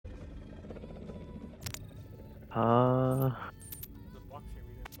Uh, There's a box here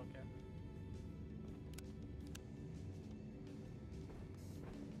we didn't look at.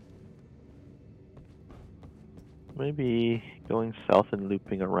 maybe going south and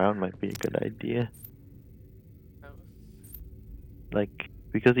looping around might be a good idea. That was... Like,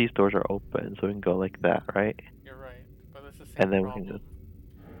 because these doors are open, so we can go like that, right? You're right, but it's the same And then problem. we can just...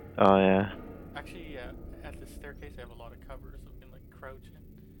 Oh, yeah. Actually, at the staircase they have a lot of cover, so we can like crouch in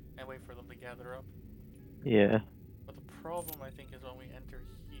and wait for them to gather up. Yeah. But the problem, I think, is when we enter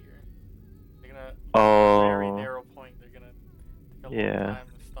here, they're gonna... Oh. A very narrow point, they're gonna take a long time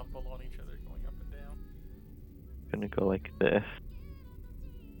and stumble on each other going up and down. Gonna go like this.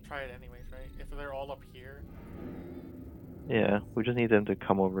 Try it anyways, right? If they're all up here... Yeah, we just need them to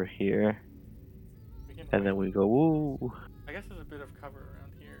come over here. And then we go, woo! I guess there's a bit of cover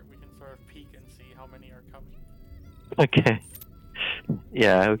around here. We can sort of peek and see how many are coming. Okay.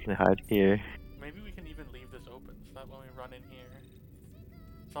 Yeah, we can hide here. Maybe we can even leave this open, so that when we run in here,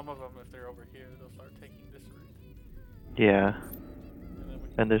 some of them, if they're over here, they'll start taking this route. Yeah. And then we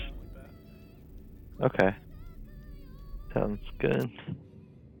can And there's... like that. Okay. Sounds good.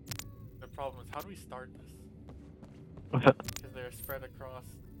 The problem is, how do we start this? Because they're spread across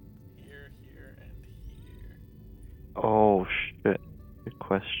here, here, and here. Oh, shit. Good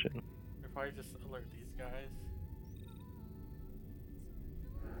question. We probably just alert these guys.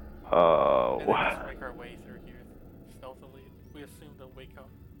 Oh. And then just make our way through here stealthily. We assume they'll wake up.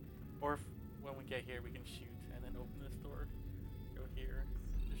 Or if, when we get here, we can shoot and then open this door. Go here,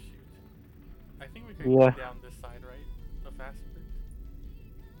 just shoot. I think we could go down this side, right? The fast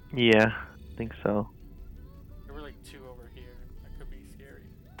route? Yeah, I think so. There were like two over here. That could be scary.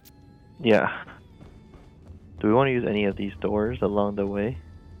 Yeah. Do we want to use any of these doors along the way?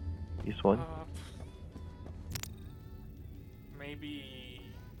 These ones? Maybe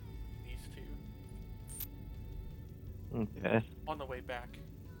these two. Okay. On the way back.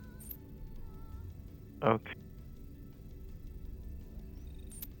 Okay.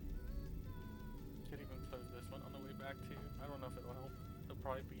 Could even close this one on the way back too. I don't know if it'll help. They'll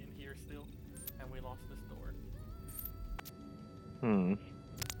probably be in here still. And we lost this door.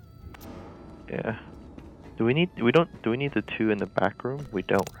 Yeah. Do we need the two in the back room? We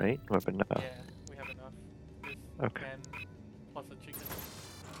don't, right? We have enough. Yeah, we have enough. Okay. 10 plus a chicken.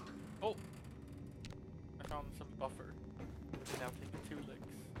 Oh! I found some buffer. We can now take 2 licks.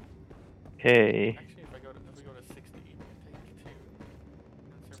 Hey. Actually, if we go to 60, we can take 2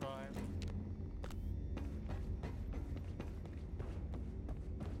 and survive.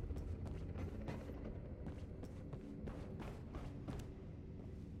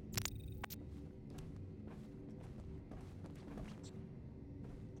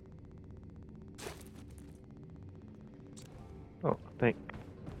 Oh, thank.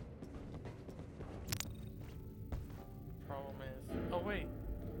 Problem is... Oh, wait!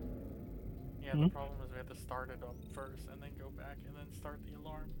 Yeah, the problem is we have to start it up first and then go back and then start the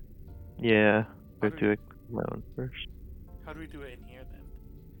alarm. Yeah, we have to do it my own first. How do we do it in here then?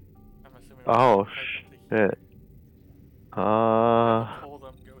 I'm assuming. Oh shit. Pull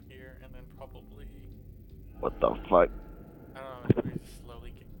them, go here, and then probably. What the fuck? I don't know. Maybe just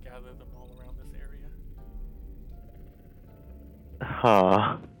slowly gather them all around this area.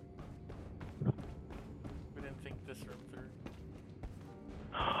 Huh. We didn't think this room through.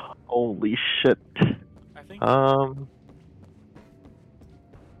 Holy shit. I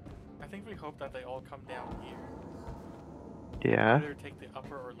think we hope that they all come down here. Yeah. Either take the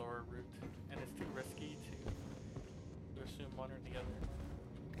upper or lower route, and it's too risky to assume one or the other.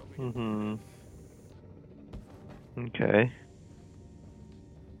 But we Okay.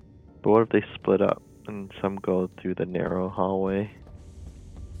 But what if they split up and some go through the narrow hallway?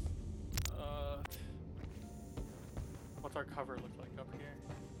 What's our cover look like up here?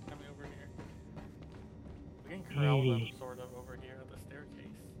 Coming over here. We can corral them sort of over here at the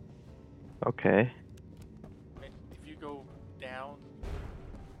staircase. Okay. If you go down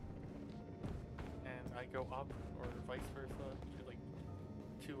and I go up, or vice versa, there's like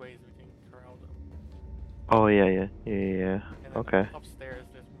 2 ways we can corral them. Oh yeah. And then okay. Upstairs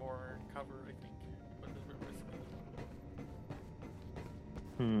there's more cover, I think, but it's a bit risky.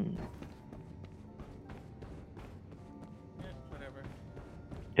 Yeah, whatever.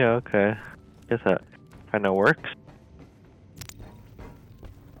 Yeah, okay. Guess that kind of works.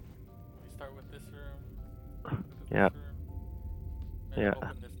 We start with this room. Yeah. This room. And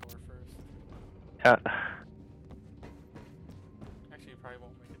open this door first. Yeah. Actually, it probably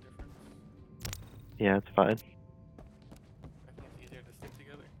won't make a difference. Yeah, it's fine. I think it's easier to stick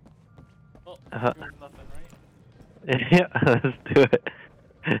together. Oh, there's nothing, right? Yeah, let's do it.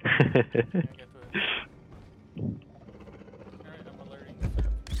 Get to it.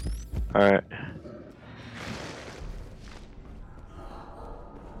 Alright.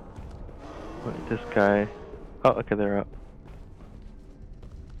 Wait, this guy. Oh, okay, they're up.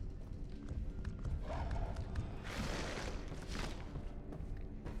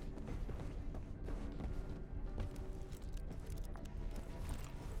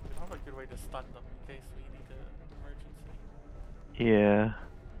 We don't have a good way to stun them in case we need an emergency. Yeah.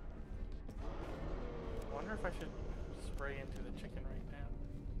 I wonder if I should spray into the chicken right now.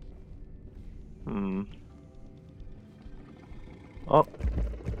 Hmm. Oh. Oh,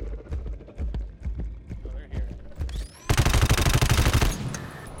 they're here.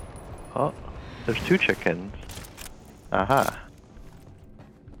 Oh. There's 2 chickens. Aha.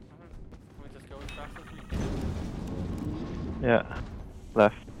 Can we just go as fast as we can? Yeah.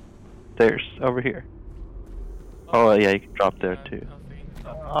 Left. There's over here. Oh, yeah, you can drop there too.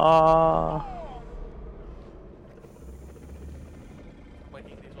 Ah.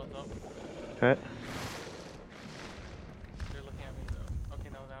 Waking these ones up. Okay. They're looking at me though. Okay,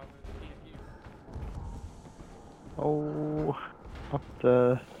 no, now they're looking at you. Oh. Up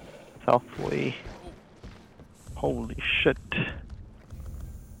the south way. Holy shit.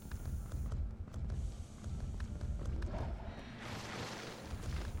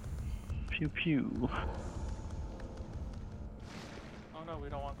 Pew pew. Oh no, we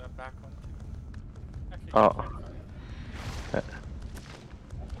don't want that back one too. Actually, Oh. fine.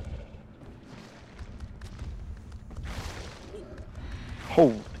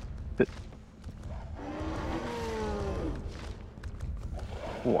 Holy shit.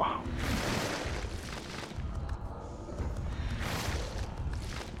 Wow.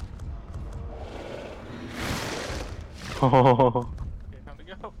 Oh. Okay, time to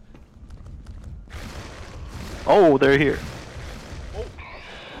go. Oh, they're here. Oh.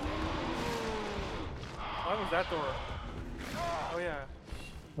 Why was that door? Oh yeah.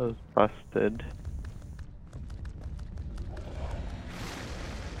 That was busted.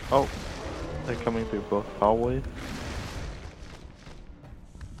 Oh, they're coming through both hallways.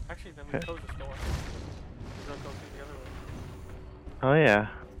 Actually, then we Okay. close this door. We don't go through the other way. Oh yeah.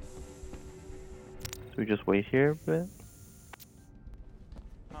 So we just wait here a bit?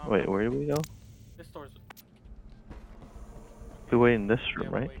 Wait, No, where do we go? this door's. We wait in this Yeah,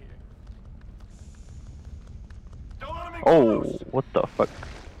 room, we'll right? wait here. Oh, what the fuck? I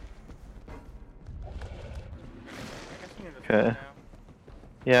guess we need to Okay. throw it now.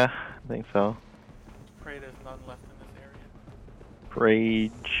 Yeah, I think so. Pray there's none left in this area.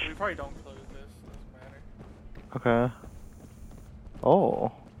 Rage. We probably don't close this. Doesn't matter. Okay.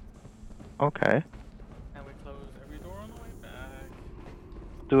 Oh. Okay. And we close every door on the way back.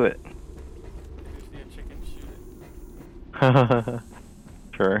 Do it. If you see a chicken, shoot it.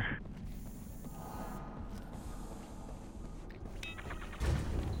 Sure.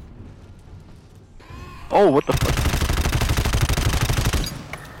 Oh, what the fuck?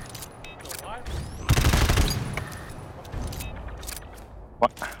 Still alive?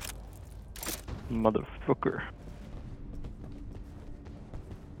 What? Motherfucker.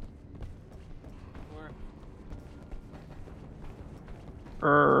 Where?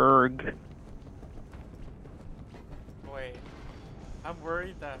 Erg. Wait. I'm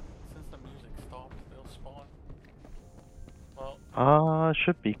worried that since the music stopped, they'll spawn. Well,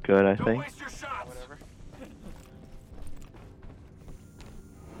 Should be good, I think. whatever.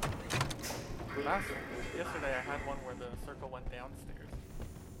 Yesterday I had one where the circle went downstairs.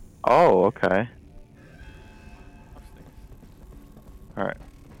 Oh, okay. Upstairs. Alright.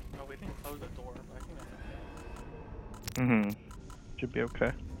 Oh, we didn't close the door, but I think that's okay. Mm-hmm. Should be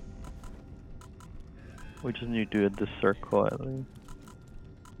okay. We just need to do this circle at least.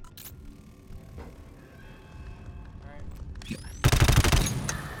 Alright.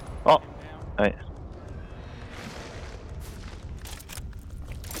 Oh! Down. Nice.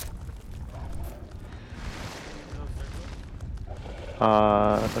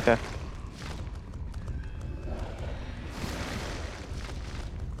 Okay.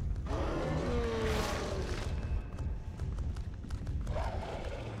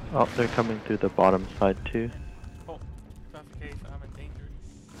 Oh, they're coming through the bottom side too. Oh, if that's the case, I'm in danger.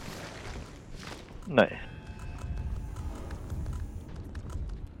 Nice.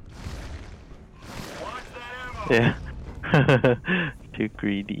 Yeah. Too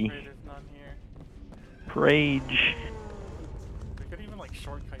greedy. Pray there's none here. Rage. We could even like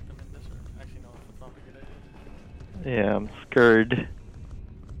shortcut them in this room. Actually, no, that's not a good idea. Yeah, I'm scared.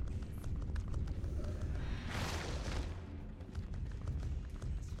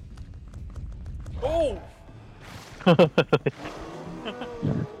 Oh! Forgot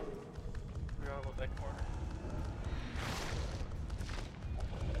about that corner.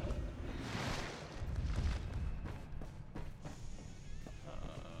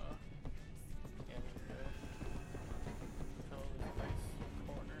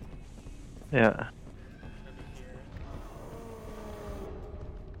 Yeah. Maybe here.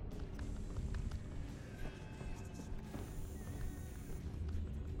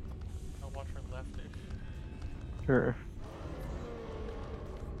 I'll watch her leftish. Sure.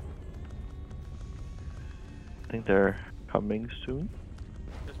 I think they're coming soon.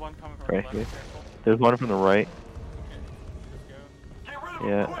 There's one coming from Right the here. left. Careful. There's one from the right. Okay, let's go. Get rid of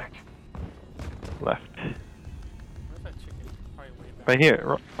Yeah. him quick! Left. Where's that chicken? Probably way back. Right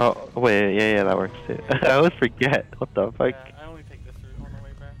here. Oh, wait. Yeah, that works too. Yeah. I always forget. What the fuck? Yeah, I only take this route on the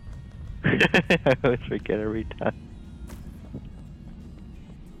way back. I always forget every time.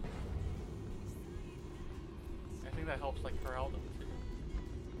 I think that helps like corral them too.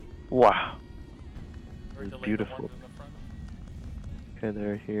 Wow. Or It's delay beautiful. the ones in the front. Okay,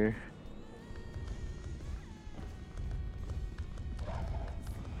 they're here.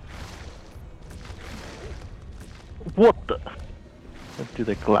 What the? Let's do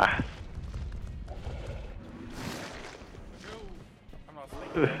the glass. Go! I'm not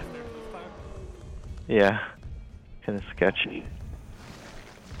sneaking downstairs this time. Yeah. Kind of sketchy.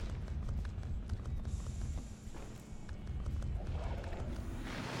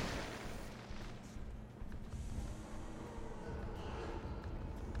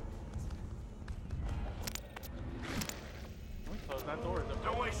 Can we close that door? Or is it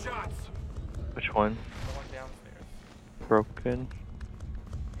Don't waste shots! Which one? the one downstairs? Broken.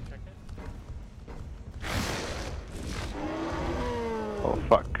 Check it. Oh,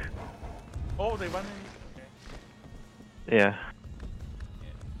 fuck. Oh, they went in. Okay. Yeah. Yeah.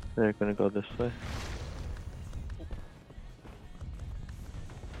 They're gonna go this way.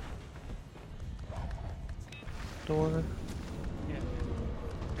 Door. Yeah.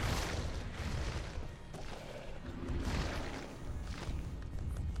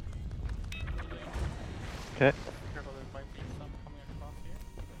 Okay. Careful, there might be some coming across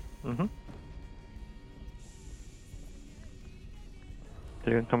here. Mm-hmm.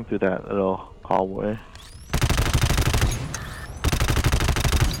 They're gonna come through that little hallway.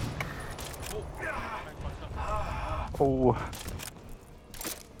 Oh, I fucked up. Oh. Oh,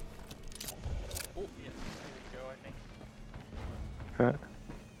 yeah. There we go, I think. Okay.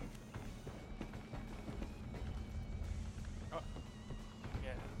 Oh,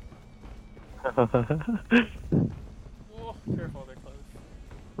 yeah. Oh, careful, they're close.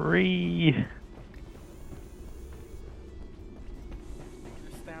 Free.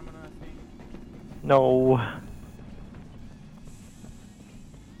 There's stamina, I think. No.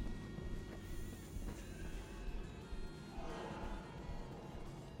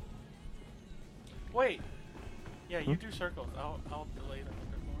 Wait! Yeah, you do circles. I'll delay them a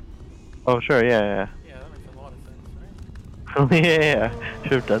bit more. Oh, sure. Yeah. Yeah, that makes a lot of sense, right? Yeah.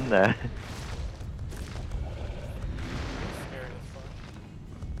 Should have done that. Scary as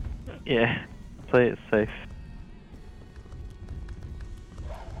fuck. Yeah. Play it safe.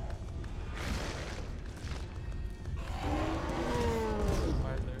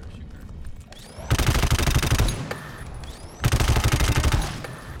 Why is there a shooter?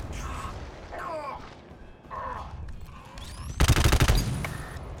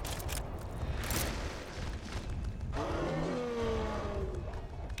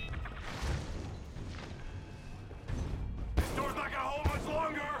 This door's not gonna hold much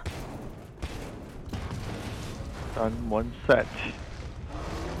longer! Done one set.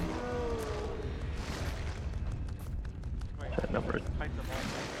 Wait, Set number. just type them all.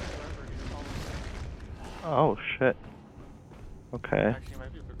 Whatever you call them. Oh shit. Okay. Actually, it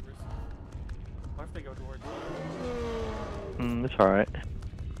might be a bit risky. What if they go towards you? It's alright.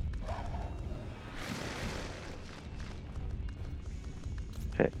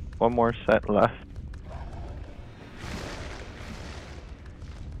 Okay, one more set left.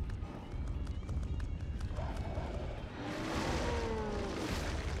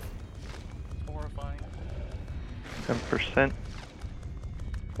 Horrifying. 10%.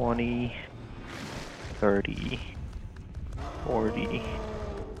 20. 30. 40.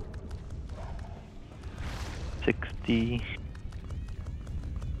 60.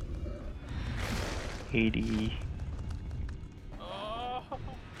 80. Oh!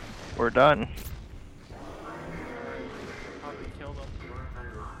 We're done. How did we kill them?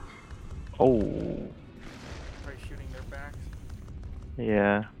 Oh. By shooting their backs.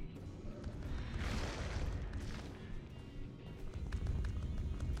 Yeah.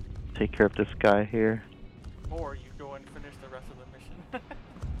 Take care of this guy here. Or you go and finish the rest of the mission.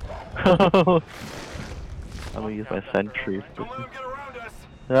 I'm gonna use my Count that for sentry. right? Don't let him get around us!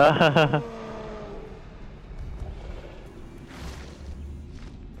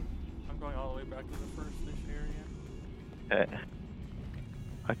 I'm going all the way back to the first mission area. Okay.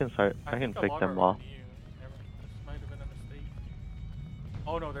 I can start. I can think a pick lot them are on off. you. This might have been a mistake.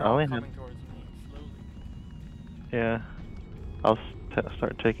 Oh no, they're I all only coming had- towards me slowly. Yeah. I'll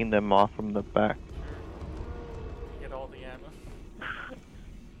start taking them off from the back. Sure. Get all the ammo.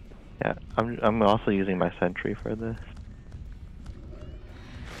 Yeah. I'm also using my Sentry for this.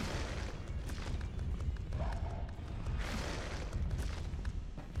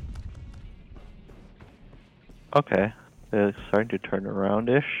 Okay. They're starting to turn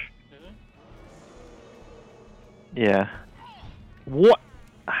around-ish. Really? Yeah. What?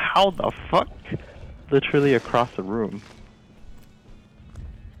 How the fuck? Literally across the room.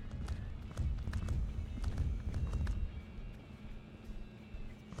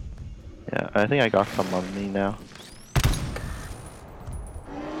 Yeah, I think I got some on me now.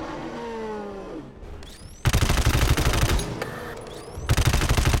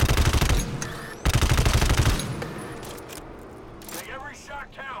 Make every shot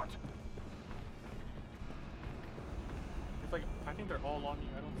count. It's like, I think they're all on you.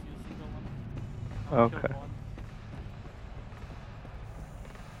 I don't see a single one. I only killed Okay. one.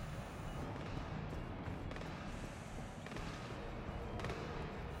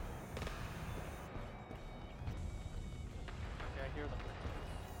 Okay, I hear them.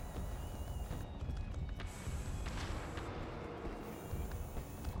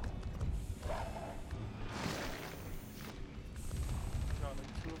 Got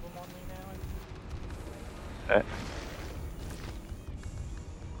like 2 of them on me now. I think.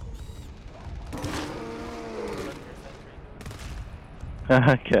 Let your sentry do it.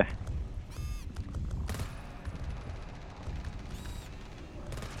 Okay.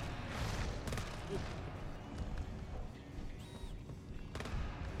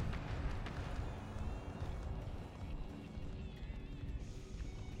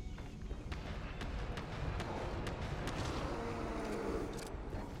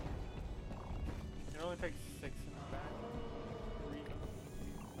 It only takes 6 in the back. Or even.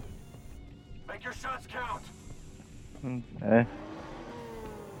 Make your shots count. Okay.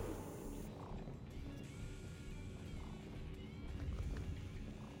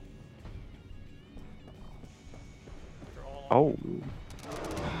 They're all on Oh.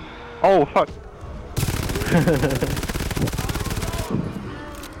 Oh, fuck. I don't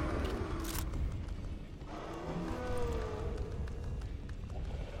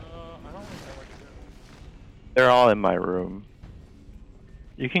really know what to do. They're all in my room.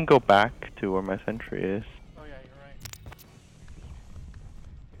 You can go back to where my Sentry is. Oh yeah, you're right.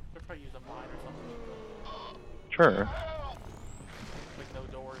 Could probably use a mine or something. Sure. Like no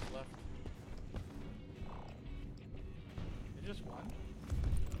doors left. It's just one?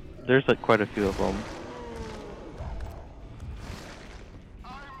 There's like quite a few of them.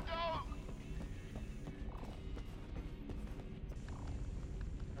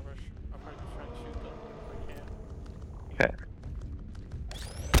 I'll probably just try and shoot them if I can. Okay.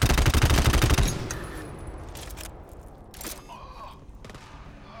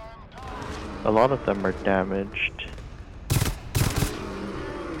 A lot of them are damaged.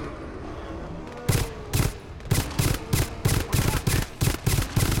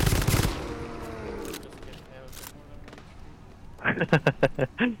 Just get out of more than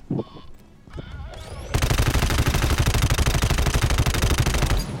one.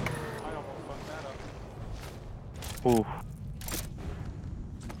 I almost fucked that up. Ooh.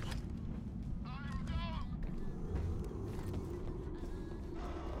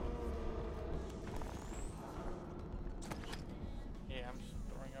 Yeah, I'm just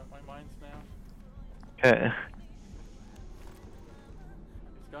throwing out my mines now. Okay.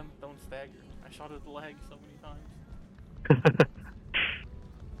 This gun don't stagger. I shot at the leg so many times.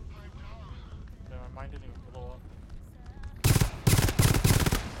 Yeah, my mine didn't even blow up.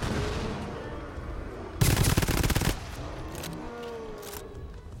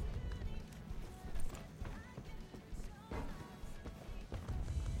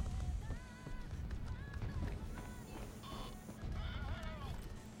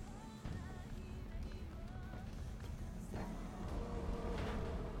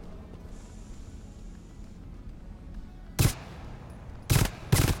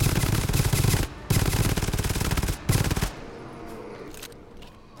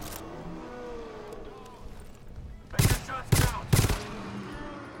 Make your shots count.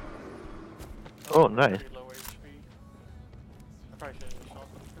 Oh, nice. Pretty low HP. I probably should have shot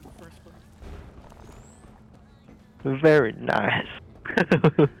them in the first place. Very nice.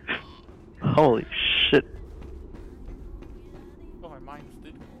 Holy shit. Oh, my mines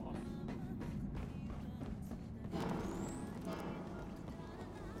did go off.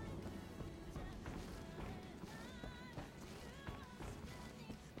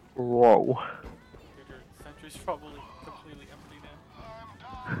 Whoa. Dude, your sentry's probably completely empty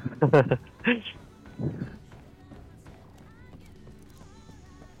now.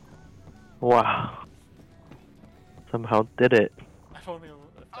 Wow. Somehow did it. I don't know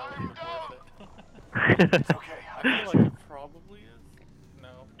if that was worth it. It's okay. I feel like it probably is. No,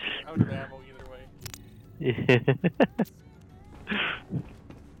 we're out of ammo either way.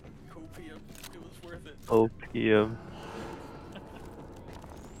 Copium, it was worth it. Opium.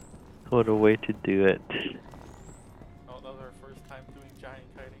 What a way to do it. Oh, that was our first time doing giant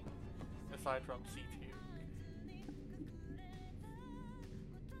kiting, aside from C2.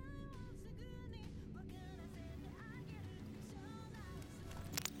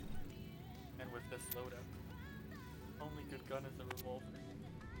 And with this loadout, only good gun is the revolver.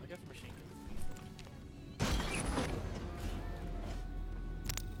 I guess machine gun is decent.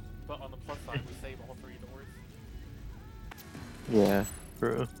 But on the plus side, we save all 3 doors. Yeah,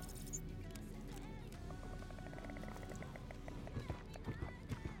 true.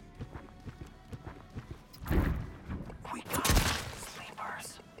 We got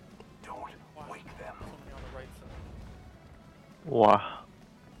sleepers. Don't wake them. Somebody on the right side. Wow.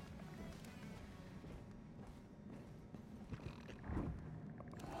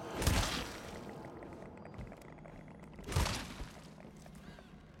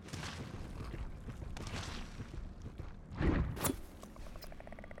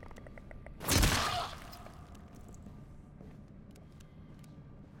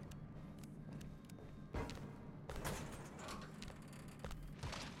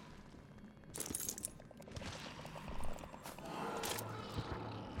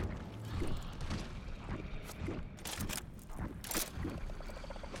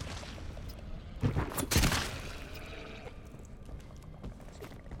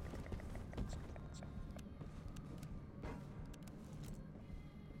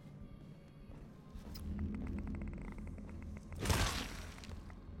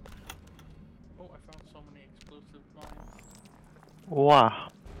 Oh, I found so many explosive mines. Wow.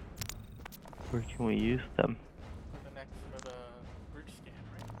 Where can we use them? The next for the bridge scan,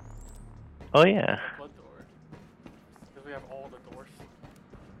 right? Oh yeah. The blood door. Because we have all the doors.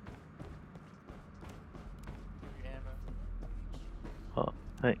 Give you ammo. Oh,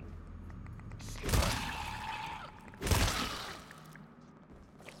 hey.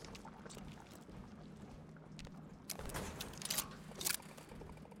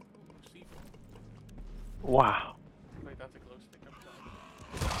 Ooh, C4. Wow. Wait, that's a glow stick up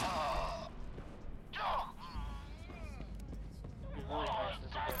top. It'd be really nice if we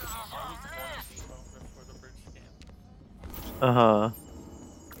get at least one C4 before the bridge scan. Uh-huh.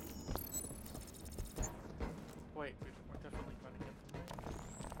 Wait, we're definitely going to get them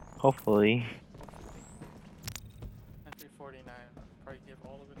right. Hopefully. Sentry 49. Probably give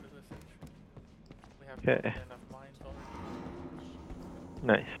all of it to the Sentry. We have Okay. enough mines already.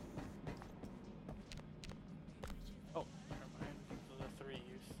 Nice. Oh, never mind. So the 3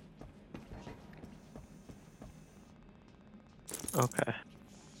 use. Okay.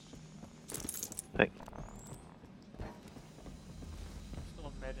 Thank Still a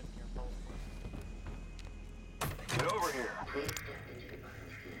med in here, probably. Get over here.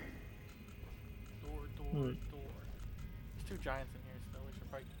 Door. Hmm. There's 2 giants in here, so we should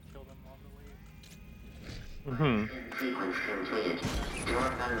probably kill them on the way. Mm-hmm. Sequence completed.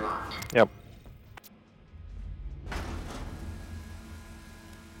 Door unlocked. Yep.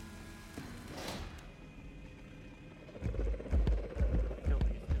 Kill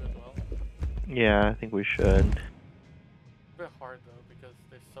these 2 as well. Yeah, I think we should. It's a bit hard though, because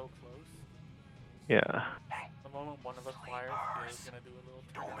they're so close. Yeah. The moment one of us fires, the other's gonna do a little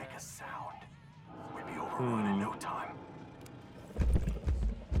turn Don't make a around. sound. We'd be overrun in no time. I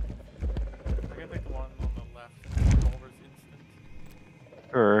can take the one on the left. Revolver's instant.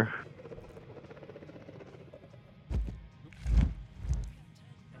 Sure. Oops.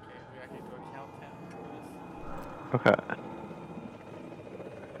 Okay, we actually do a countdown for this. Okay.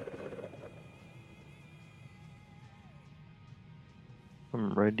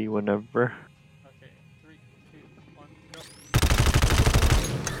 I'm ready whenever. Okay, 3, 2, 1, go.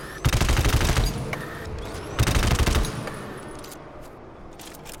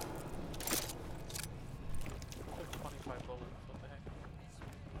 25 bullets, what the heck?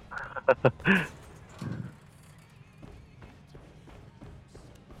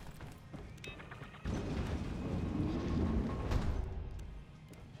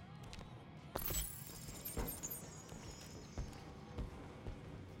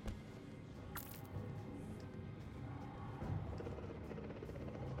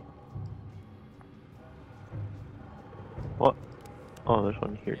 What? Oh, there's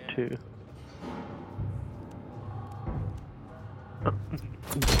one here Yeah. too.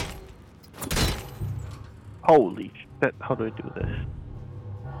 Holy shit, how do I do this?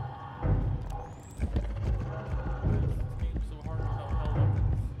 This game's so hard without hell weapons.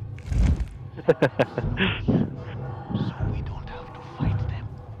 So we don't have to fight them.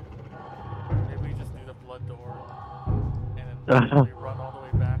 Maybe we just do the blood door and then we run all the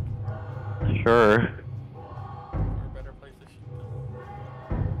way back Sure. for a better place to shoot them.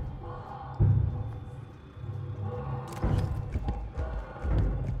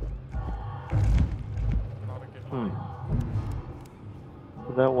 Not a good line.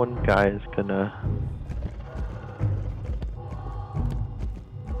 So that one guy is gonna...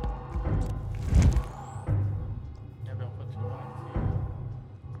 Maybe I'll put 2 lines here.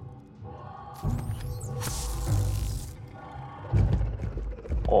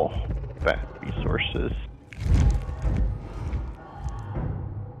 Oh, bad resources.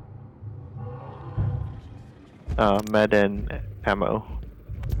 Med and ammo.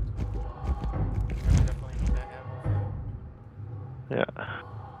 We definitely need that ammo. Yeah.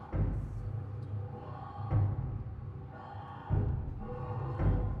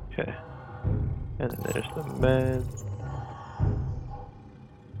 Okay. And then there's the med.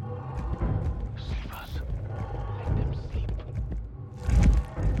 Save us. Let them sleep.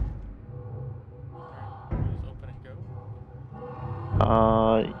 Alright, we just open and go.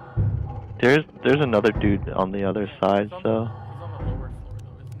 There's another dude on the other side, He's on so... the lower floor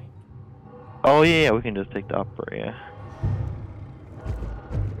though, isn't he? Oh yeah, we can just take the upper, yeah.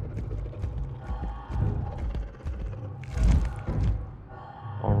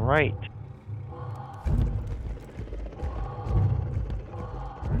 Alright. Alright,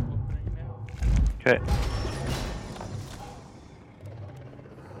 opening now. Okay.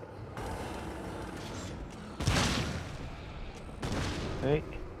 Okay.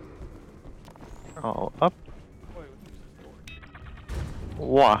 All up. Wait, who's this door?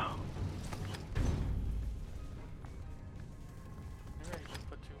 Wow. Maybe I should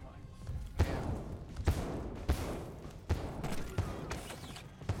put 2 lines.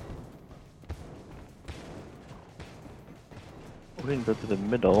 We can go to the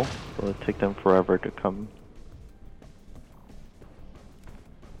middle, so it'll take them forever to come.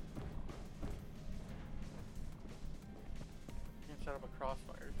 You can set up a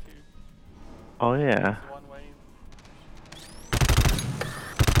crossfire too. Oh yeah. It's one way.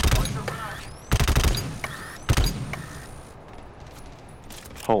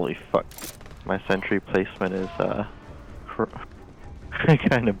 Holy fuck. My sentry placement is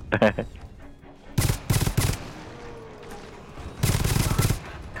kind of bad.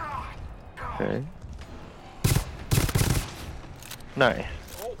 Okay. Nice.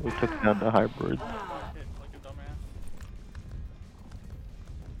 We took down the hybrids. I hit like a dumbass.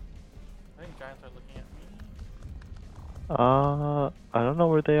 I think giants are looking at me. I don't know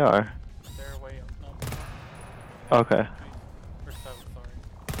where they are. They're way up. No. Okay. Or south, sorry.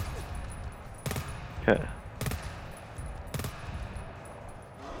 Okay.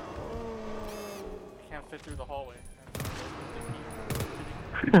 I can't fit through the hallway.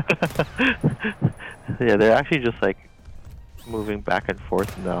 Yeah, they're actually just like moving back and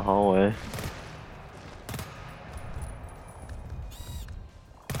forth in the hallway.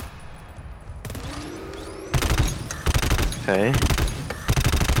 Okay.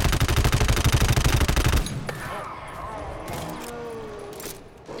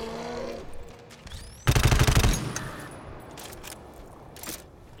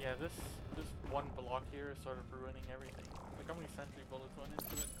 Yeah, this one block here is sort of ruining everything. Look how many sentry bullets went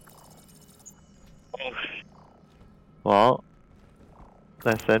into it. Well,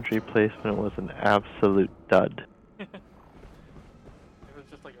 that sentry placement was an absolute dud. If it was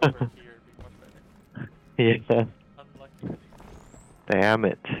just like over here, it'd be much better. Yeah. Unlucky. Damn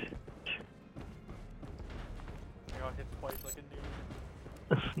it. I got hit twice like a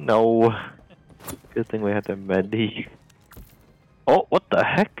noob. No. Good thing we had the medi. Oh, what the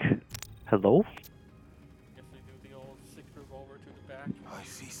heck? Hello? Guess we do the old 6 revolver to the back. I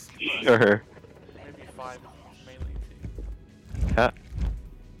see sleep. Sure. Maybe 5 if melee too. Yeah.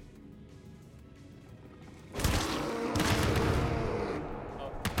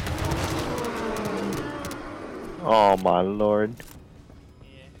 Oh, Oh my lord. yeah.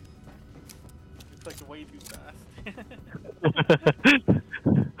 It's like way too fast. It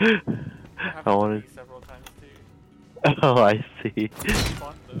I happened to wanted. me several times too. Oh, I see. It's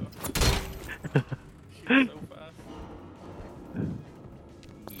fun though. She's so fast.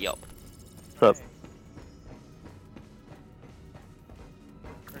 Yup. What's up? Hey.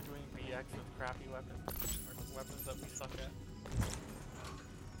 We're doing BX with crappy weapons. Or weapons that we suck at.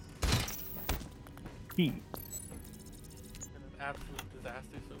 He. It's been an absolute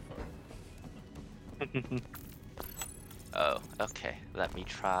disaster so far. Oh, okay. Let me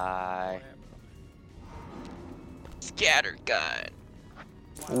try Oh, Scattergun.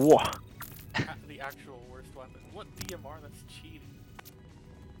 Whoa. the actual worst weapon. What DMR? That's cheating.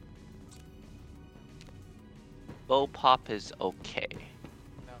 Bullpup is okay.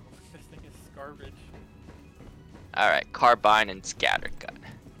 No, this thing is garbage. Alright, Carbine and Scattergun.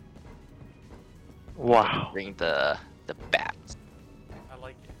 Wow. Bring the bats. I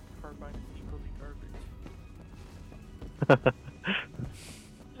like it. Carbine is equally garbage.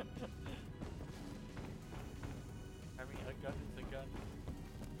 I mean, a gun is a gun.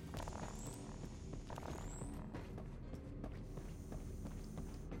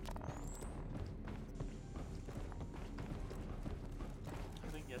 I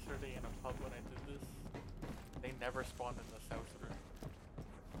think yesterday in a pub when I did this, they never spawned in the south room.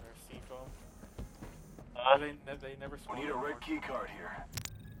 They're seafoam. They never We spawned need in a the red north. key card here.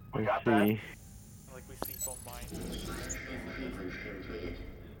 We Let's got that? see. Like we seafoam mine. Sequence completed.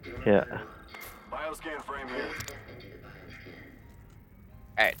 Door Yeah. unlocked. Bioscan frame here. Step into the bioscan.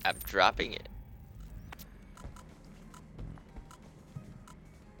 Alright, I'm dropping it.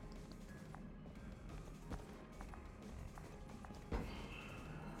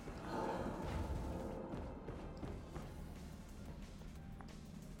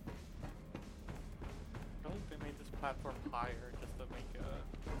 I think they made this platform higher just to make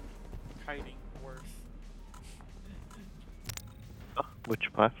kiting worse.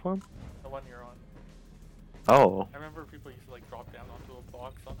 Which platform? The one you're on. Oh. I remember people used to like drop down onto a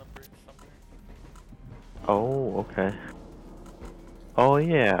box on the bridge somewhere. Oh, okay. Oh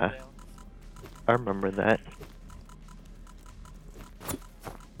yeah. Downs. I remember that.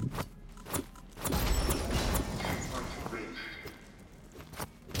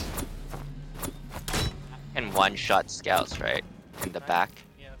 And one-shot scouts, right? In the Nice. back.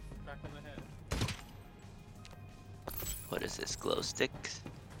 Yeah, back in the head. What is this? Glow sticks?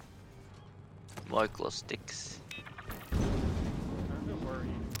 More glow sticks. I'm a bit worried.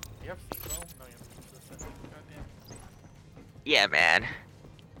 You have seafoam? No, you have seafoam. Goddamn. Yeah, man.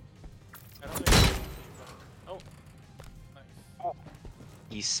 I don't think I have seafoam. Oh! Nice.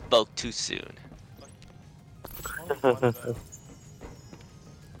 You spoke too soon. Only one of them.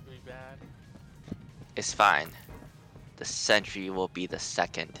 Really bad. It's fine. The Sentry will be the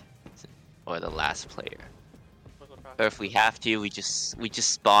second or the last player. What's the fastest? Or if we have to, we just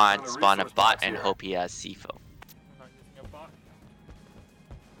spawn a resource bot box and here. hope he has seafoam. I'm not using a bot.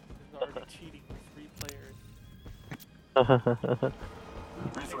 This is already cheating with 3 players.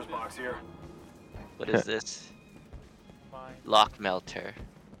 Resource box here. What is this? Mine. Lock melter.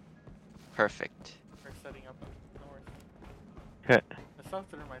 Perfect. We're setting up north. Okay. The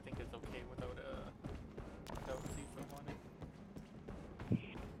south room I think is okay without seafoam on it.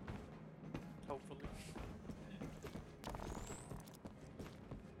 Hopefully.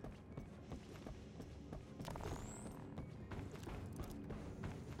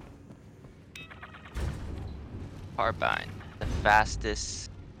 Carbine. The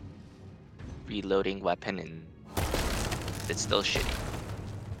fastest reloading weapon in. It's still shitty.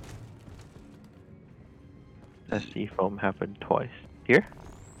 That seafoam happened twice. Here?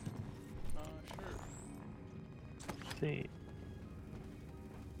 Sure. Let's see.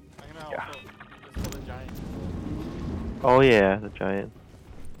 I'm gonna Yeah. also just kill the giant. Oh yeah, the giant.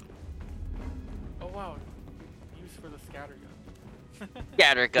 Oh wow. Use for the scattergun.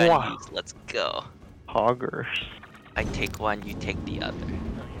 Scattergun Wow. use. Let's go. Hoggers. I take one, you take the other.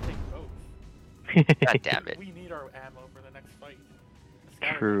 No, you take both. God damn it. We need our ammo for the next fight. The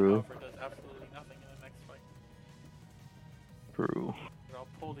scattergun, True. however, does absolutely nothing in the next fight. True. But I'll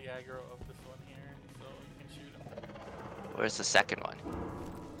pull the aggro of this one here, so you can shoot him. Where's the second one?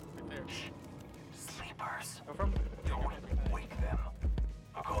 Right there. Sleepers. Go from Don't wake them.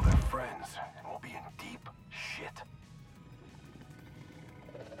 I'll call them friends, and we'll be in deep shit.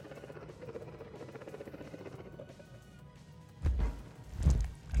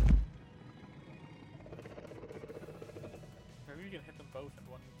 Maybe we can hit them both in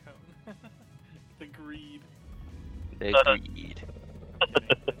one cone. The greed. The greed. I'm kidding.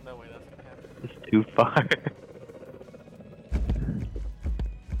 There's no way that's gonna happen. It's too far.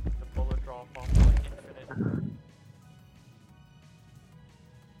 The bullet drop off is like infinite.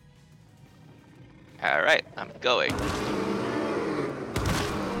 Alright, I'm going.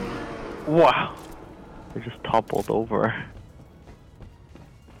 Wow. They just toppled over.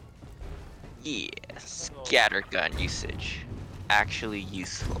 Yeah, scattergun usage. Actually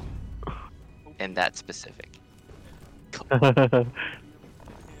useful. In that specific. Kill.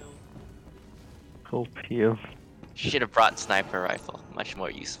 Copium. Should have brought sniper rifle. Much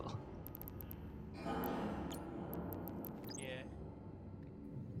more useful. Yeah.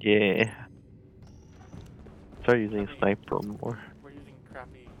 Yeah. Start using I mean- sniper more. We're using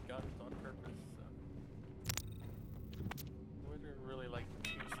crappy guns on purpose, so. Would really like to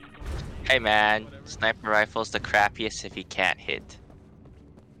see some Hey man, whatever. sniper rifle's the crappiest if you can't hit.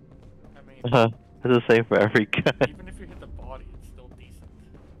 I mean, It's the same for every gun. even if you hit the body, it's still decent.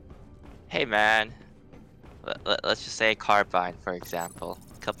 Hey man, let's just say carbine for example.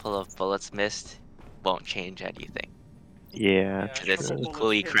 A couple of bullets missed won't change anything. Yeah, Cause a it's couple bullets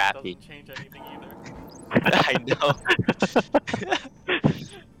equally hit crappy. doesn't change anything either. I know.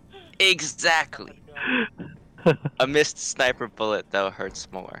 Exactly. A missed sniper bullet though hurts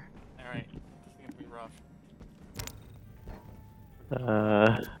more. Alright, this is gonna be rough.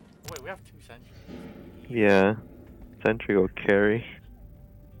 Wait, we have 2 sentries. Yeah. Sentry will carry.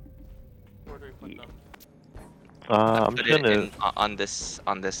 Where do we put them? I'm Put just it gonna. in on this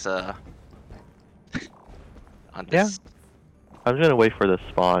on this. Yeah. I'm just gonna wait for the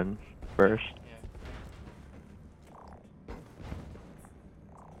spawn first. Yeah.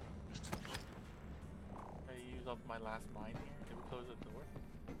 I use up my last mine here. Did we close the door?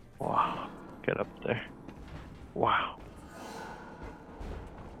 Wow. Get up there. Wow.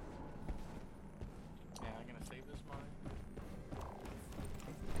 Yeah, I'm gonna save this mine.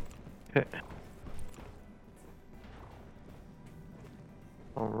 Okay.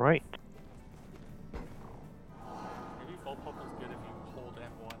 Alright. Maybe Bullpup is good if you hold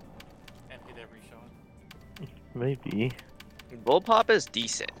M1 and hit every shot. Maybe. Bullpup is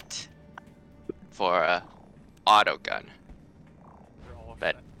decent for a auto gun, They're all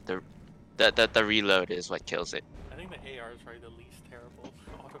but set. the reload is what kills it. I think the AR is probably the least terrible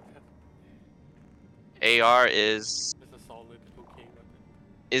autogun. AR is It's a solid, okay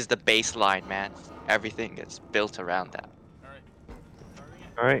weapon. the baseline, man. Everything is built around that. Alright. Starting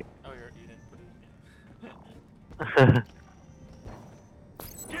it? Alright. Oh, you didn't put it in.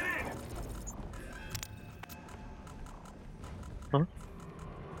 Huh?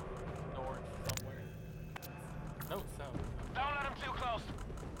 North somewhere. No, south. Don't let him too close.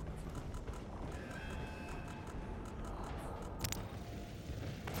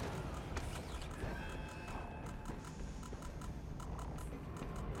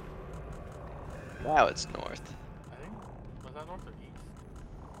 Now it's north. I think. Was that north or east?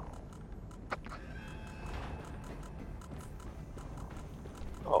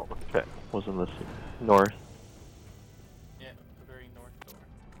 Oh, okay. Wasn't listening. North. Yeah, the very north door.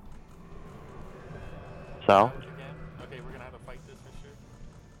 South. South again? Okay, we're gonna have to fight this for sure.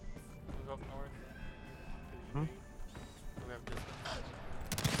 Move up north. Hmm? We have distance.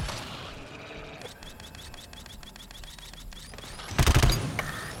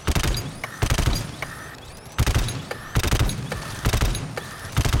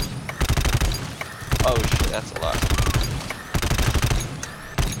 Oh shit, that's a lot.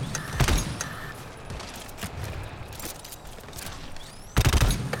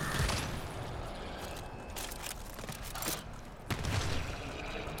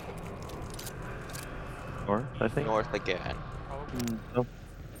 North, I think. North again. Probably. No.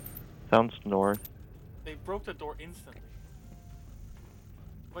 Sounds north. They broke the door instantly.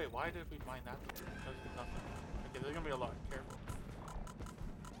 Wait, why did we mine that door? Because nothing. Okay, there's gonna be a lot. Careful.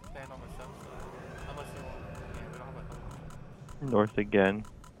 Stand on the south side. Unless you want. Yeah, we don't have a helicopter. North again.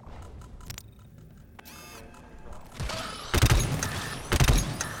 Okay, it's gonna be rough.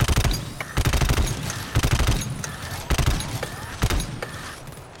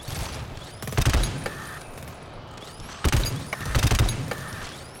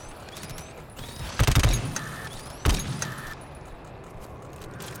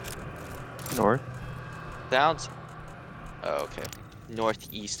 North. Sounds. Oh, okay.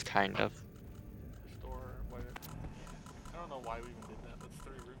 Northeast, kind of. Restore, whatever. I don't know why we even did that. That's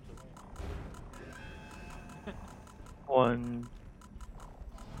 3 rooms away. One.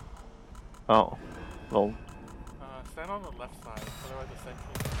 Oh. Well, Stand on the left side, otherwise the sentry.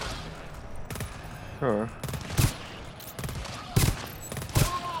 sure.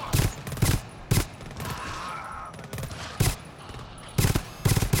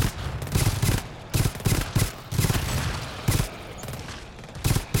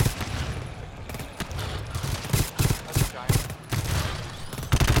 That's a giant.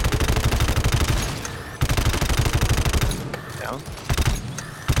 Down.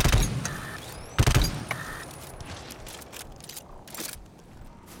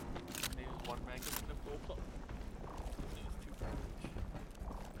 They use 1 mag in the Bullpup.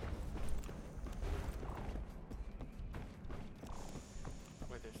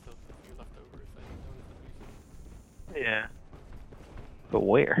 But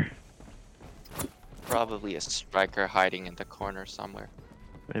where? Probably a striker hiding in the corner somewhere.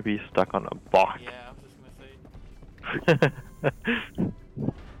 Maybe he's stuck on a box. Yeah, I was just gonna say.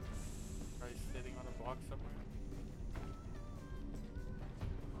 Probably sitting on a box somewhere.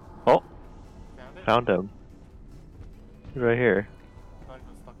 Oh, Found it? found him. He's right here. Thought he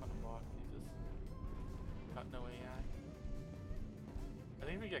was stuck on a box. He just got no AI. I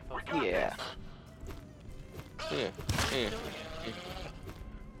think we get close. Yeah. Yeah. Yeah.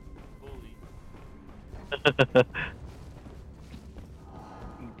 Bully.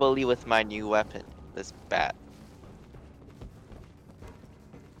 Bully with my new weapon, this bat.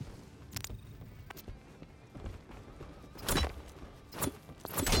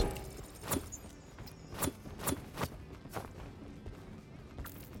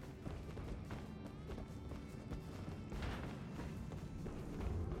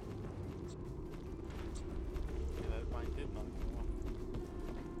 Yeah, that mine did not go off.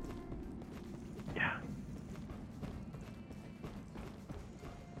 Yeah.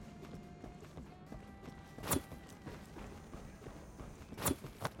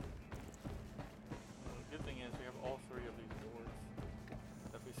 The good thing is we have all three of these doors.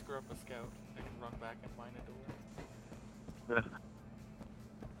 So if we screw up a scout, I can run back and find a door. Yeah.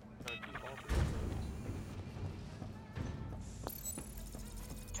 So I keep all three of those.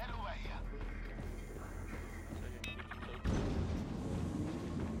 Get over here. So I can keep these open.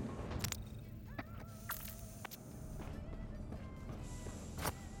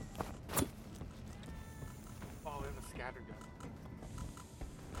 Oh, we have a scattergun.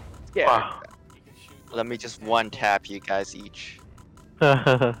 Yeah. Wow. You can shoot. Let me just one tap you guys each. The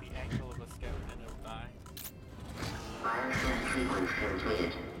ankle of a scout and it'll die. Fire test sequence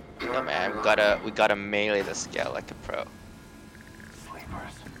completed. Oh man, we gotta melee the scout like a pro.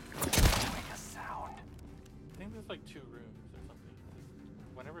 Sleepers. Make a sound. I think there's like 2 rooms or something.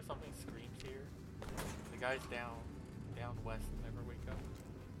 Whenever something screams here, the guys down west never wake up.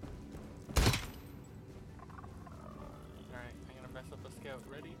 Alright, I'm gonna mess up a scout.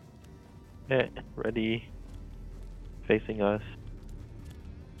 Ready? Yeah, ready. Facing us.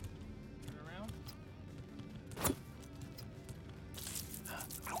 Turn around.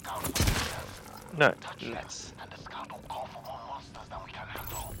 Look out. No. Touch Nice. and the scout will call for more monsters than we can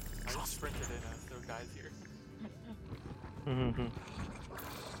handle. I just sprinted in and there were guys here. Mhm.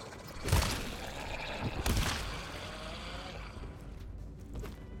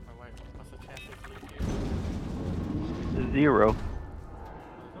 My wife, what's the chance of loot here? 0.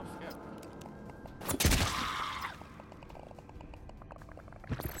 There's no scout.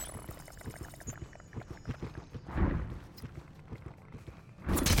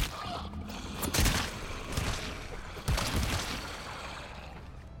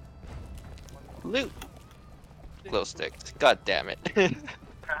 Loot. Glow sticks. God damn it.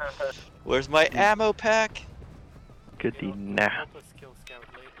 Where's my ammo pack? Goody It'll nah. help us kill scout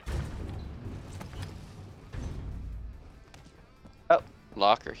later. Oh,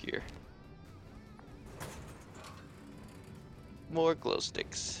 locker here. More glow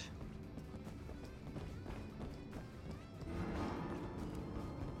sticks.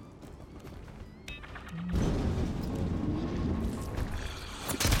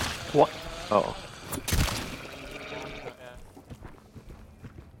 What? Oh.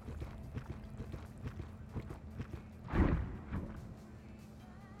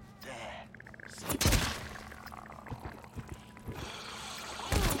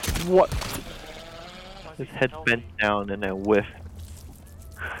 What? Why is His he so head healthy? bent down and I whiff.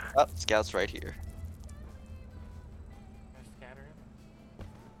 Oh, scout's right here. Can I scatter him?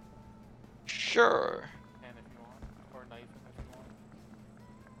 Sure. Can if you want. Or knife him if you want.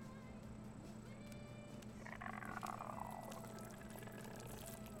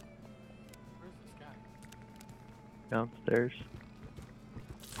 Where's this guy? Downstairs.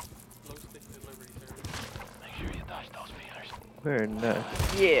 Low stick delivery service. Make sure you dodge those feelers. Very nice.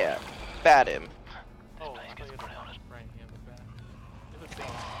 Yeah. Bat him. Oh, I thought you had the right, you have the bat. There's a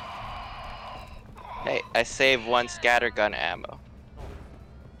thing. Hey, I saved 1 scattergun ammo.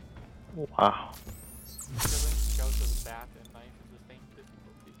 Wow. Killing scouts with a bat and knife is the same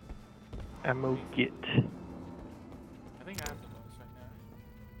difficulty. Ammo get. I think I have the most right now.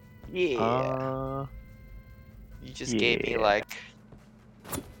 Yeah. You just gave me yeah. like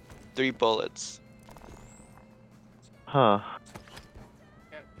 3 bullets. Huh.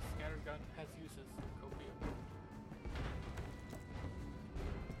 Scattergun has uses. Copium.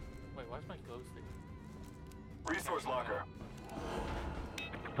 Wait, why's my glow stick? Resource locker.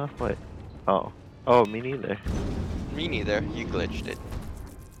 Huh? Wait. Oh. Oh, me neither. Me neither. You glitched it.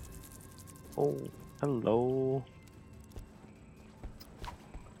 Oh, hello.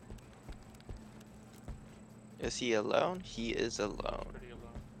 Is he alone? He is alone. Pretty alone.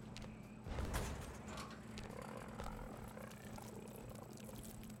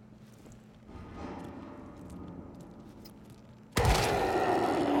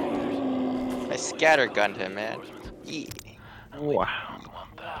 I scattergunned him, man. Yeah. Wow.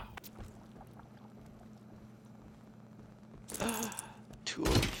 Wow. Tool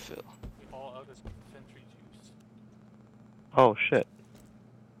refill. We all out of Sentry juice. Oh shit.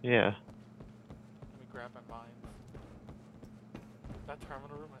 Yeah. Let me grab my mines. That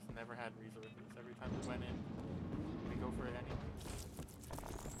terminal room has never had resources. Every time we went in, we go for it anyway.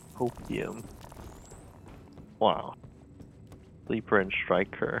 Copium. Wow. Sleeper and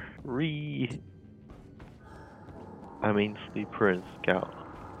striker. Sleeper and scout.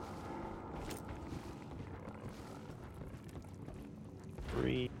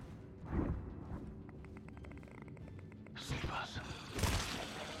 Sleepers.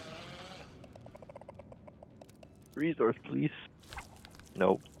 Resource, please.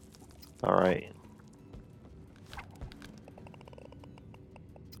 Nope. Alright.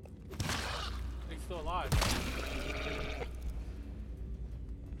 He's still alive.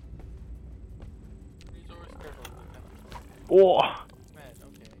 Resource careful. Oh! Man,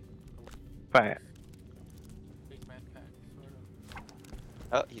 okay. Fat. Big man pack, sort of.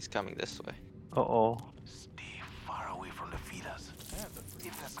 Oh, he's coming this way. Uh-oh. Stay far away from the feeders. Yeah, that's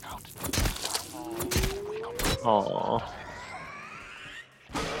If the scout. Aww.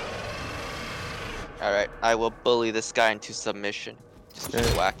 Alright, I will bully this guy into submission. Just keep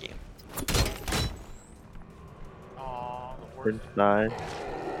whacking him. Aw, the worst. Inside.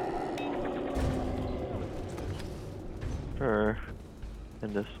 Sure.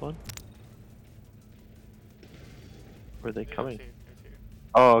 And this one? Where are they coming? It's here.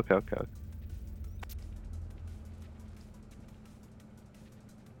 Oh, okay, okay, okay.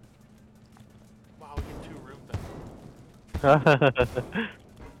 Wow, we get 2 rooms then.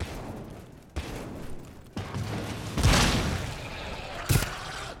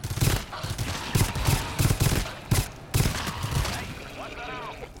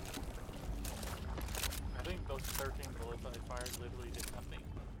 I think those 13 bullets I fired literally did nothing.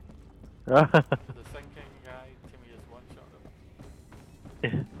 To the second guy, Timmy just one-shot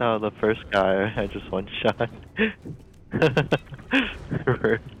him. No, the first guy, I just one shot. Hey, let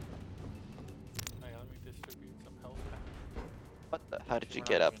me distribute some health packs. What the? How did you We're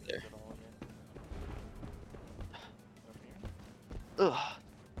get not up doing there? this at all yet. Up here? Ugh.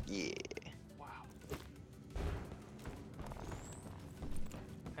 Yeah. Wow.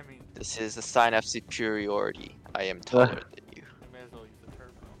 I mean, This is a sign of superiority. I am taller than you. we may as well use the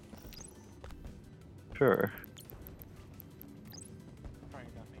turbo. Sure. Probably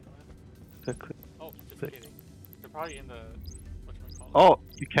nothing left. Quick. Oh, just Quick. kidding. They're probably in the whatchamacallit. Oh,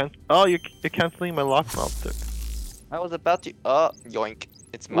 you can't. Oh, you're canceling my lock melter. I was about to. Oh, yoink.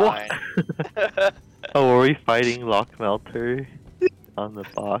 It's What? mine. Oh, were we fighting lock melter on the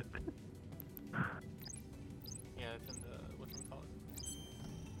box? Yeah, it's in the whatchamacallit.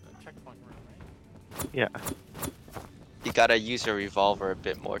 The checkpoint room, right? Yeah. You gotta use your revolver a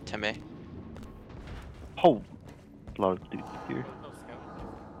bit more, Timmy. Oh, a lot of dudes here. There's no scout.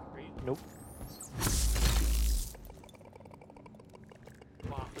 Great. Nope.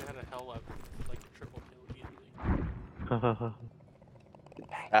 Wow, if we had a hell up, it's like a triple kill easily.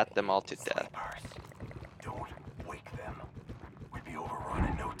 At them all to death. Sleepers. Don't wake them. We'd be overrun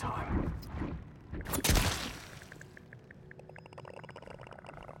in no time. Should be a pretty simple double kill.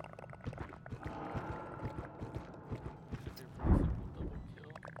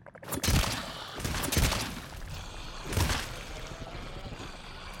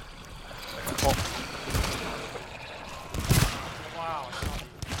 Wow, I shot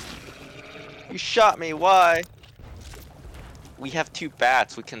you. You shot me, why? We have 2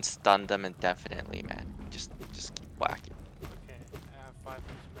 bats, we can stun them indefinitely, man. Just keep whacking. Okay, I have 5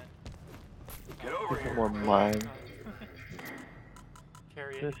 men. Get over Get here. more mine.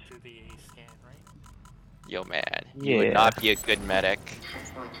 Carry it This- into the scan, right? Yo, man, you would Yeah. not be a good medic.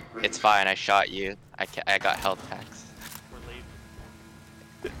 It's fine, I shot you. I got health packs. We're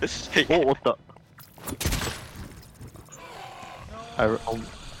lazy. Oh, what the? I No. I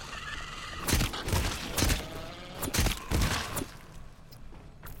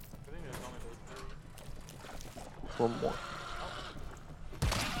think there's only those 3. One more.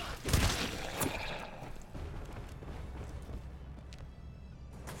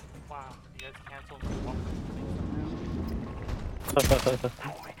 Wow, you guys canceled my walk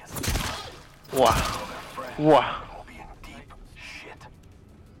Don't make us. Wow. Friends. Wow. We'll be in deep shit.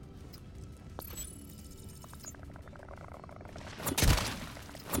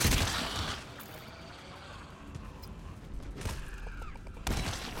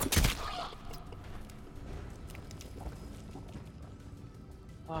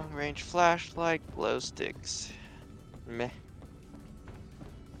 Long range flashlight, glow sticks. Meh. I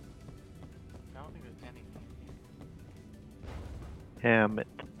don't think there's anything here. Damn it.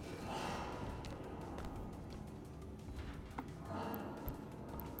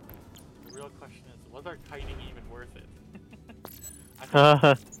 The real question is, was our kiting even worth it?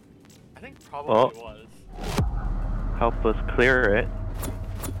 I think probably Well. it was. Help us clear it.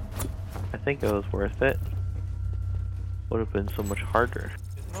 I think it was worth it. Would have been so much harder.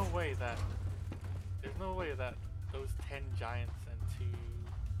 There's no way that those 10 giants and 2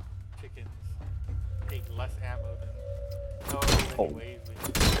 chickens take less ammo than however many ways we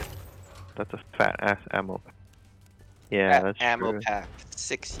can. That's a fat ass ammo. Yeah, that's ammo true. pack,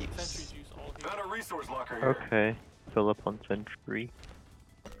 6 Sentry's use. use all here. Found a resource locker here. Okay. Fill up on Sentry.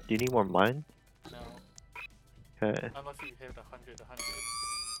 Do you need more mine? No. Okay. Unless you hit 100.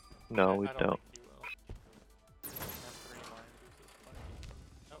 No, we I don't. think you will. And 3 mines uses 20.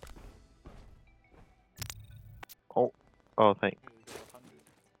 Nope. Oh. Oh, thanks. Usually go 100.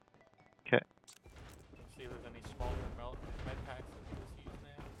 Okay. Let's see if there's any smaller med packs that we just use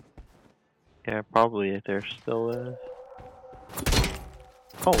now. Yeah, probably there still is.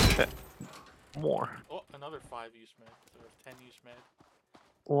 Oh shit. More. Oh, another 5 use med. So there's 10 use med.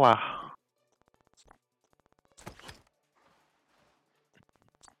 Wow.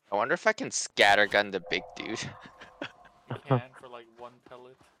 I wonder if I can scattergun the big dude. You can for like 1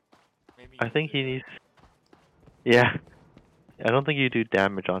 pellet. Maybe. I think he needs. Yeah. I don't think you do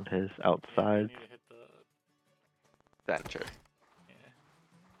damage on his Yeah, you outside. need to hit the. Center. Yeah.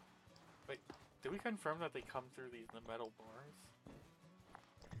 Wait, did we confirm that they come through the metal bars?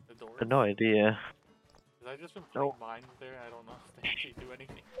 The doors? No idea. Because I've just been putting mines there. I don't know if they actually do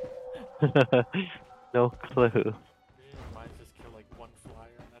anything. No clue. Usually mines just kill like 1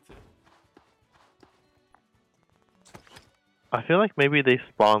 flyer and that's it. I feel like maybe they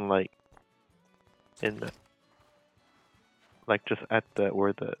spawn like in the like just at the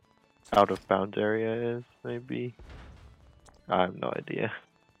where the out of bounds area is, maybe. I have no idea.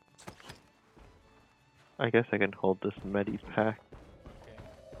 I guess I can hold this medi pack. Okay.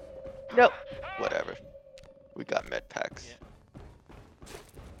 Nope. Whatever. We got med packs. Yeah.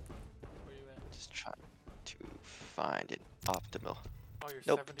 Where you at? Just trying to find an optimal. Oh, you're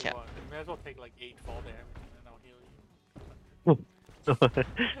Nope, 71. can't. You may as well take like 8 fall damage and then I'll heal you.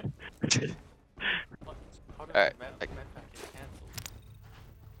 What? How did Alright, the med pack get cancelled?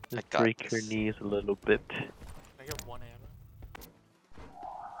 Just got break this. your knees a little bit. Can I get 1 ammo?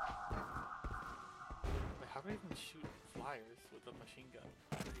 Wait, how do I even shoot flyers with a machine gun?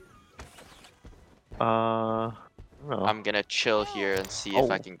 No. I'm gonna chill here and see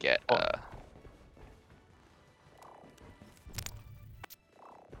if I Oh. can get Oh.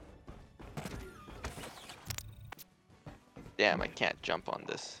 Damn, I can't jump on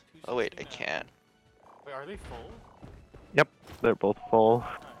this. Oh wait, I can. Wait, are they full? Yep, they're both full.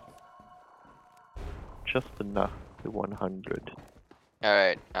 Nice. Just enough to 100.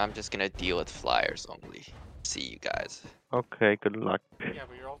 Alright, I'm just gonna deal with flyers only. See you guys. Okay, good luck. Yeah,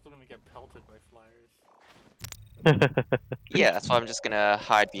 but you're also gonna get pelted by flyers. Yeah, that's why I'm just gonna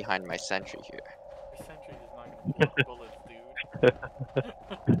hide behind my sentry here. Your sentry is not gonna block bullets,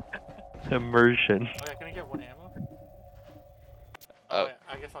 dude. Immersion. Oh yeah, can I get 1 ammo? Oh. Yeah,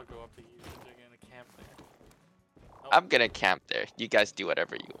 I guess I'll go up to you since you're gonna camp there. Oh, I'm gonna camp there. You guys do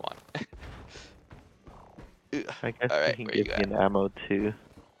whatever you want. I guess Alright, we where can you give at? you an ammo too.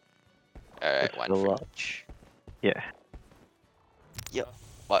 Alright, That's one a for lot. each. Yeah. Yep.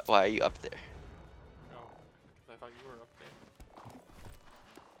 Why are you up there? no, because I thought you were up there.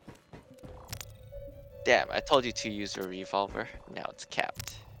 Damn, I told you to use your revolver. Now it's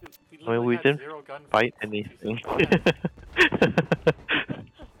capped. Dude, we I mean, we literally had didn't 0 gun Fight fights. anything.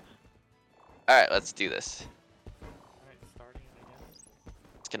 Alright, let's do this. Alright, starting it again.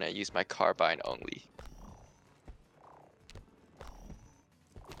 Just gonna use my carbine only.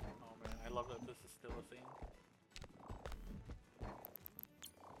 Oh man, I love that this is still a thing.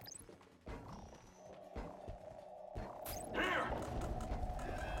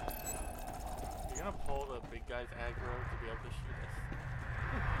 You're gonna pull the big guy's aggro to be able to shoot us.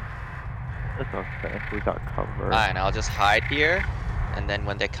 That's okay. We got cover. Fine, I'll just hide here. And then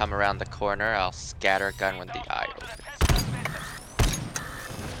when they come around the corner, I'll scattergun when the eye opens.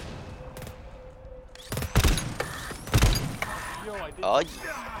 Yo, I did. Oh,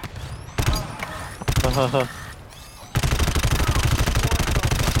 yeah.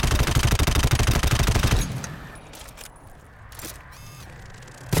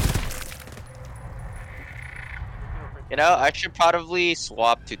 You know, I should probably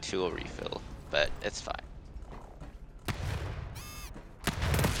swap to tool refill, but it's fine.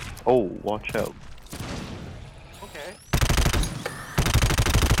 Oh, watch out. Okay.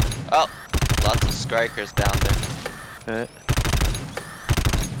 Oh, lots of strikers down there. Okay.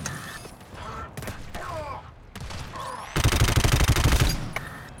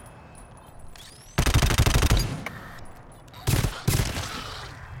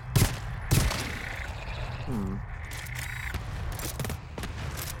 Hmm.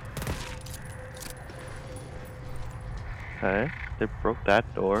 Okay, they broke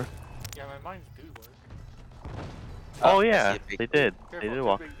that door. Yeah, my mines do work. Oh, I see yeah, a big they dude. did. Careful, They did they're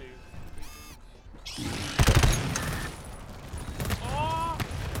walk. big dudes. Oh!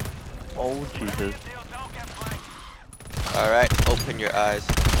 Oh, Jesus. Alright, open your eyes.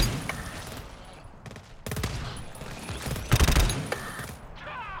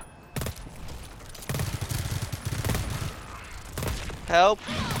 Help!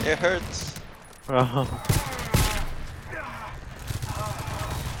 It hurts.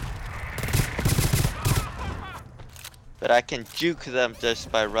 But I can juke them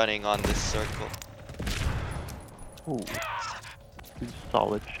just by running on this circle. Ooh. Two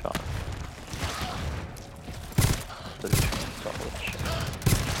solid shots. The two solid shots.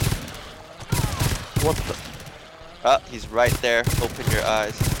 What the? Oh, he's right there. Open your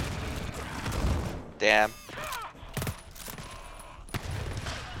eyes. Damn.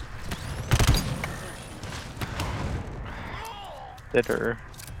 Bitter.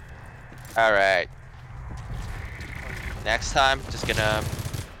 Alright. Next time, just gonna...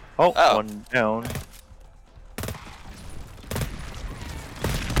 Oh, Oh. one down.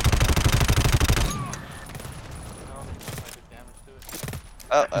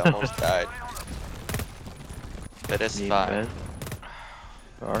 Oh, I almost died. But it's Need fine. med.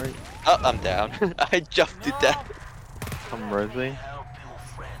 Sorry, Oh, I'm down. I jumped to death. I'm resing.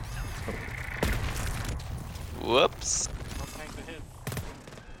 Whoops. No tank to hit.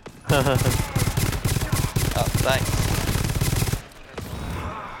 Oh, thanks.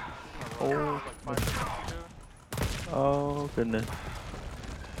 Oh, Like 5 seconds ago. oh goodness.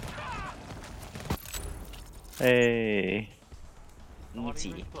 Hey. Not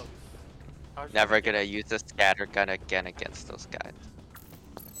even Easy. close. I was Never trying to gonna get- use a scattergun again against those guys.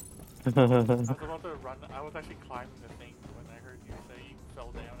 I was about to run. I was actually climbing the thing when I heard you say you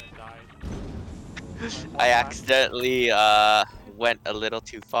fell down and died. Like, one I time- accidentally went a little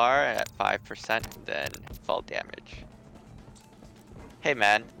too far at 5% and then fall damage. Hey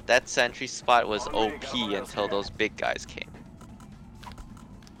man, that sentry spot was OP until those big guys came.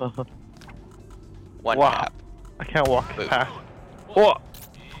 One Wow. tap. I can't walk Boom. past. Oh!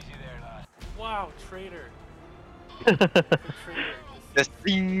 Wow, traitor. The traitor.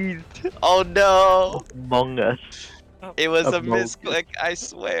 Deceived! Oh no! Among Us. It was a Among Us. misclick, I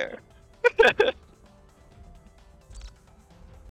swear.